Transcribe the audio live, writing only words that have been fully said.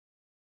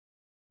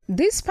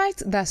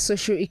Despite the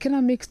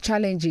socio-economic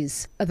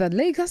challenges, the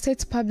Lagos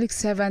State public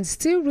servants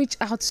still reach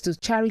out to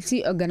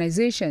charity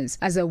organizations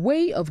as a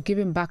way of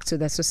giving back to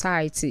the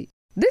society.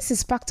 This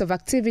is part of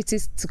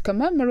activities to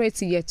commemorate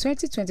the year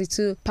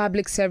 2022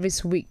 Public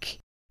Service Week.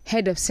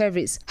 Head of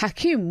Service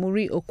Hakeem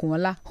Muri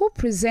Okunla, who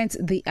presents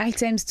the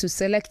items to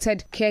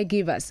selected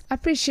caregivers,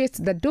 appreciates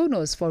the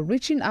donors for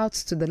reaching out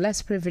to the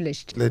less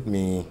privileged. Let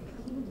me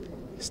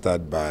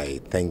start by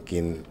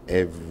thanking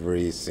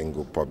every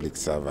single public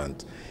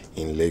servant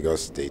in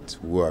Lagos State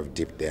who have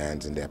dipped their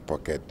hands in their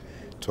pocket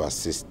to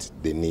assist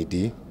the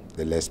needy,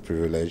 the less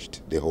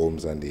privileged, the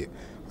homes and the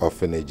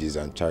orphanages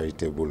and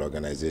charitable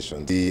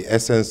organizations. The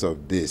essence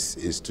of this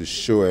is to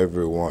show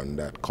everyone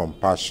that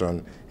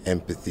compassion,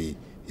 empathy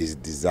is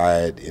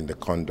desired in the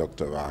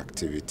conduct of our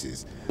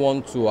activities. We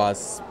want to,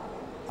 as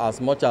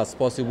much as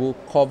possible,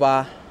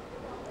 cover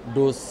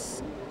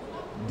those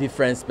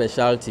different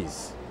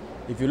specialties.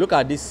 If you look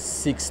at these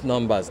 6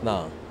 numbers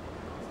now,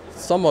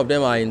 some of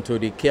them are into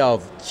the care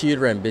of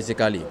children,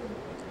 basically.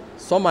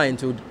 Some are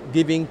into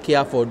giving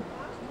care for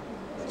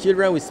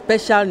children with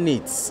special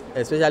needs,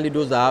 especially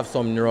those that have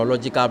some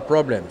neurological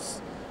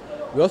problems.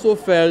 We also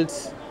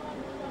felt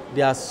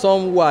there are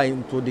some who are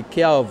into the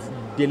care of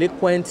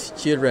delinquent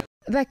children.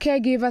 The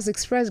caregivers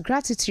expressed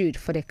gratitude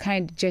for the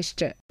kind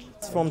gesture.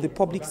 From the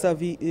public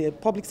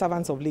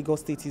servants of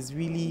Lagos State is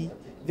really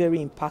very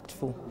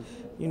impactful.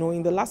 You know,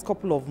 in the last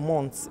couple of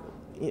months,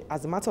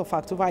 as a matter of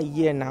fact, over a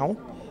year now,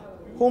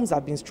 homes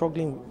have been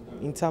struggling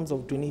in terms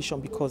of donation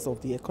because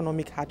of the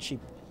economic hardship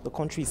the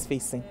country is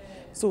facing.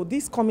 So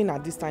this coming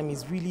at this time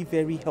is really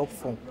very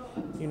helpful,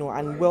 you know,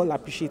 and well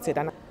appreciated.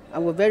 And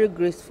we're very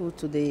grateful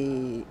to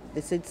the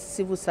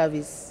Civil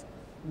Service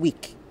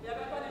Week,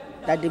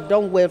 that they've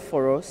done well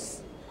for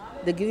us.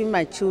 They're giving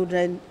my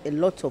children a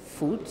lot of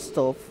food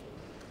stuff,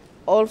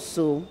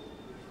 also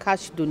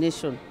cash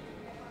donation.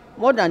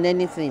 More than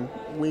anything,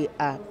 we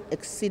are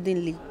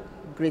exceedingly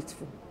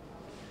grateful.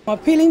 I'm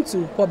appealing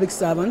to public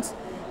servants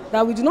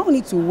that we do not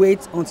need to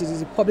wait until it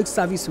is a Public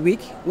Service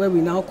Week where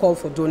we now call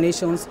for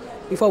donations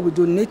before we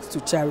donate to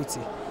charity.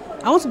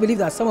 I want to believe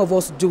that some of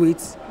us do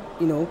it,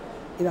 you know,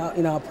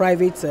 in our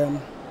private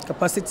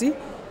capacity,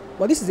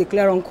 but this is a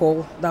clear-on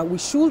call that we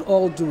should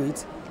all do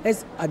it.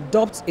 Let's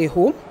adopt a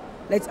home,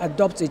 let's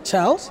adopt a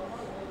child,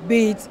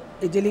 be it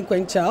a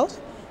delinquent child,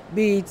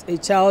 be it a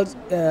child,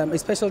 a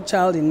special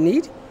child in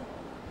need,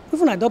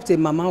 even adopt a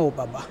mama or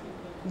baba.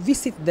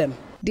 Visit them.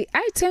 The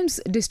items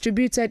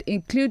distributed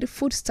include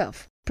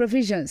foodstuff,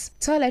 provisions,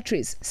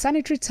 toiletries,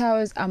 sanitary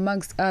towels,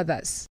 amongst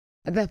others.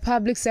 The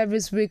Public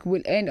Service Week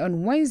will end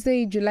on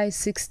Wednesday, July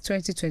 6,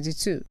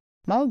 2022.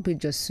 Maugbe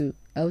Josu,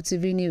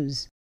 LTV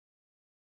News.